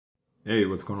Hey,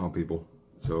 what's going on, people?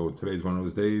 So today's one of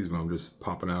those days when I'm just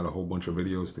popping out a whole bunch of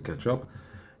videos to catch up.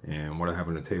 And what I have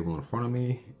on the table in front of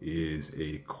me is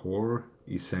a Core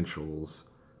Essentials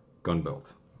gun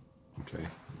belt. Okay,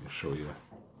 let me show you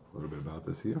a little bit about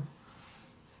this here.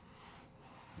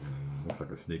 And it looks like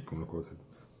a snake going across the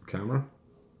camera.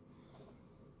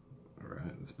 All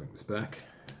right, let's bring this back.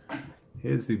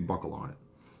 Here's the buckle on it.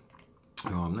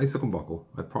 Nice looking buckle.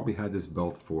 I probably had this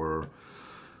belt for,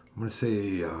 I'm gonna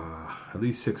say at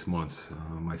least 6 months.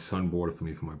 My son bought it for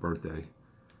me for my birthday,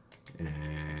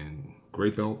 and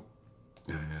great belt,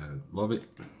 and love it.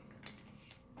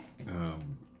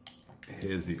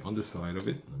 Here's the underside of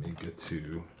it. Let me get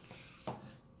to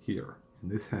here,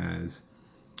 and this has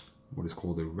what is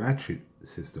called a ratchet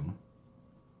system.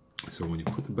 So when you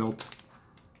put the belt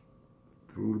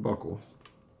through the buckle,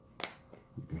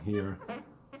 you can hear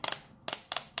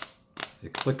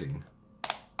it clicking,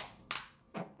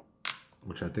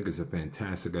 which I think is a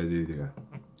fantastic idea.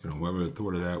 You know, whoever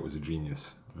thought of that was a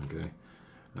genius. Okay.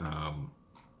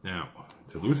 Now,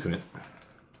 to loosen it,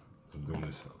 as I'm doing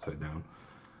this upside down,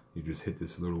 you just hit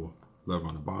this little lever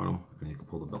on the bottom, and you can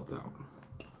pull the belt out.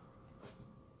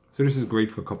 So this is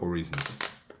great for a couple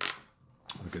reasons.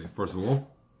 Okay, first of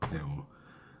all, you know,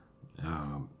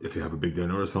 if you have a big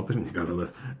dinner or something, you gotta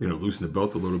loosen the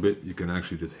belt a little bit. You can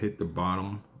actually just hit the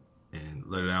bottom and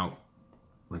let it out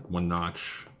like 1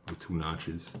 notch or 2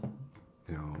 notches,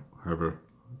 you know, however,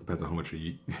 depends on how much you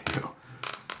eat.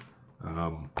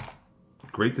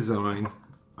 Great design.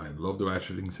 I love the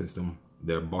ratcheting system.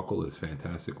 Their buckle is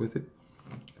fantastic with it.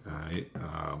 All right.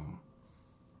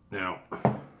 Now,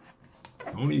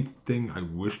 the only thing I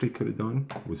wish they could have done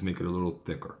was make it a little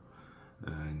thicker.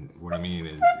 And what I mean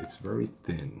is, it's very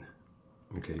thin.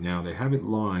 Okay. Now they have it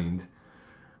lined.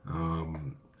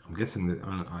 I'm guessing that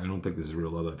I don't think this is real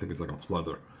leather. I think it's like a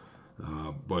pleather.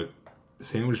 But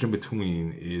sandwiched in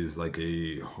between is like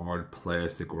a hard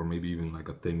plastic, or maybe even like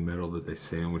a thin metal that they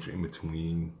sandwich in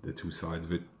between the two sides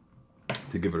of it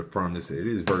to give it a firmness. It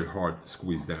is very hard to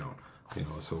squeeze down, you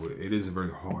know, so it is a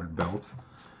very hard belt.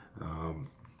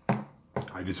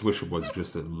 I just wish it was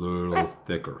just a little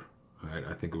thicker. Right?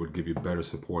 I think it would give you better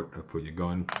support for your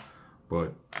gun,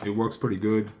 but it works pretty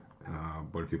good.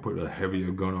 But if you put a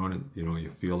heavier gun on it, you know,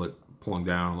 you feel it pulling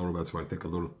down a little bit. So I think a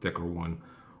little thicker one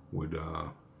would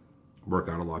work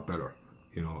out a lot better.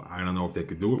 You know, I don't know if they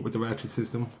could do it with the ratchet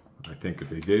system. I think if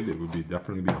they did, it would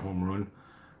definitely be a home run,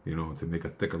 you know, to make a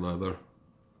thicker leather.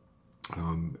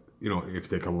 You know, if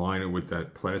they can line it with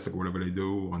that plastic, whatever they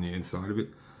do on the inside of it,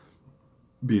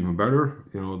 be even better.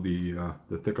 You know,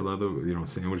 the thicker leather, you know,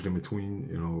 sandwiched in between,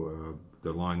 you know,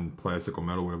 the lined plastic or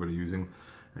metal, whatever they're using,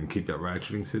 and keep that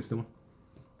ratcheting system.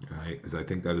 All right, because I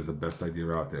think that is the best idea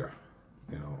out there.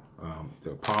 You know,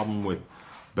 the problem with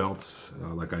belts,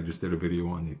 like I just did a video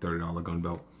on the $30 gun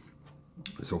belt.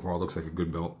 So far, it looks like a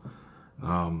good belt.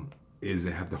 Is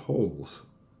they have the holes.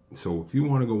 So if you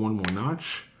want to go 1 more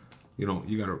notch, you know,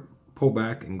 you got to pull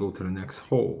back and go to the next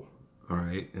hole. All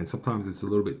right, and sometimes it's a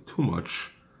little bit too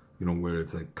much, you know, where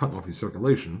it's like cutting off your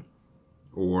circulation,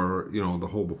 or you know, the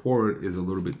hole before it is a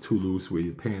little bit too loose where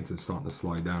your pants are starting to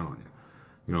slide down on you.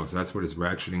 You know, so that's where this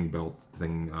ratcheting belt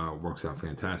thing works out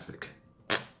fantastic.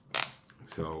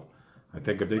 So I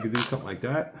think if they could do something like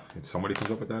that, if somebody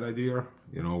comes up with that idea,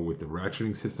 you know, with the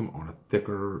ratcheting system on a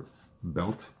thicker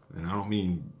belt, and I don't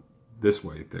mean this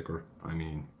way thicker, I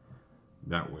mean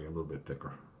that way a little bit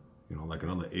thicker, you know, like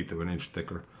another 1/8 of an inch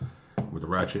thicker with the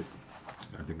ratchet,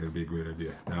 I think it'd be a great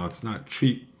idea. Now, it's not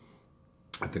cheap.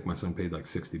 I think my son paid like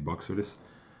 60 bucks for this.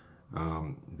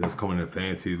 It does come in a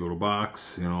fancy little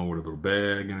box, you know, with a little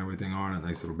bag and everything on it,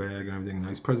 nice little bag and everything,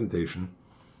 nice presentation.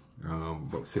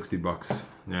 But 60 bucks.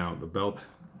 Now, the belt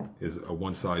is a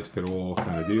one-size-fit-all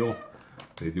kind of deal.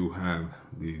 They do have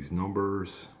these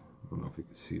numbers. I don't know if you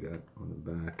can see that on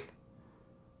the back.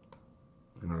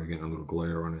 I know you're getting a little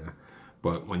glare on there.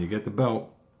 But when you get the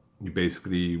belt, you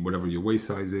basically, whatever your waist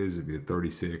size is, if you're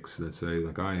 36, let's say,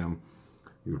 like I am,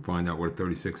 you would find out what a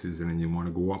 36 is, and then you want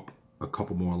to go up a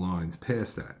couple more lines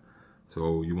past that.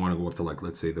 So you want to go up to, like,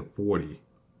 let's say the 40,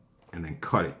 and then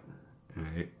cut it. All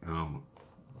right?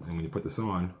 And when you put this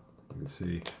on, you can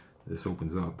see this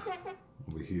opens up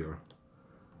over here,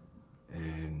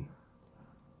 and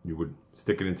you would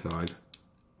stick it inside,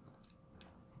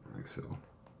 like so,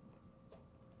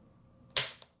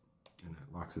 and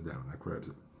that locks it down, that grabs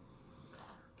it.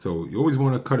 So you always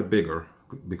want to cut it bigger,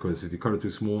 because if you cut it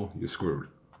too small, you're screwed.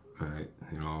 All right,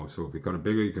 you know. So if you cut it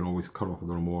bigger, you can always cut off a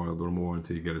little more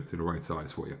until you get it to the right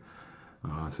size for you.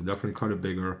 So definitely cut it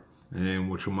bigger. And then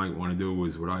what you might want to do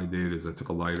is, what I did is I took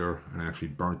a lighter and I actually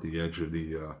burnt the edge of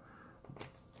the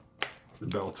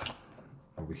belt.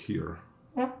 over here.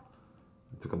 I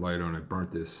took a lighter and I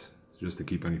burnt this just to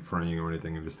keep any fraying or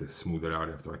anything and just to smooth it out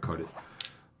after I cut it.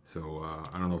 So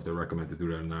I don't know if they recommend to do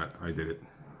that or not. I did it,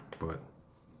 but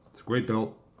it's a great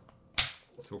belt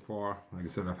so far. Like I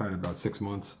said, I've had it about 6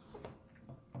 months.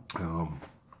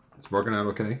 It's working out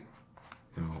okay.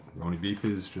 You know, the only beef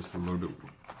is just a little bit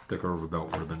thicker of a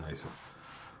belt would have been nicer.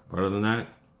 But other than that,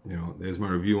 you know, there's my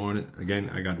review on it. Again,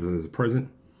 I got this as a present.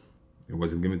 It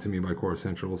wasn't given to me by Core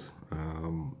Essentials,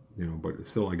 you know, but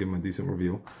still I give them a decent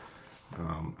review.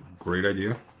 Great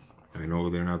idea. I know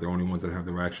they're not the only ones that have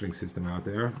the ratcheting system out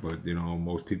there, but you know,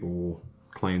 most people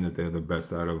claim that they're the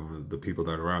best out of the people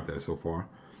that are out there so far.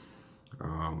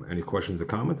 Any questions or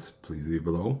comments, please leave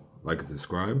below, like and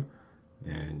subscribe,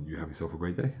 and you have yourself a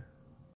great day.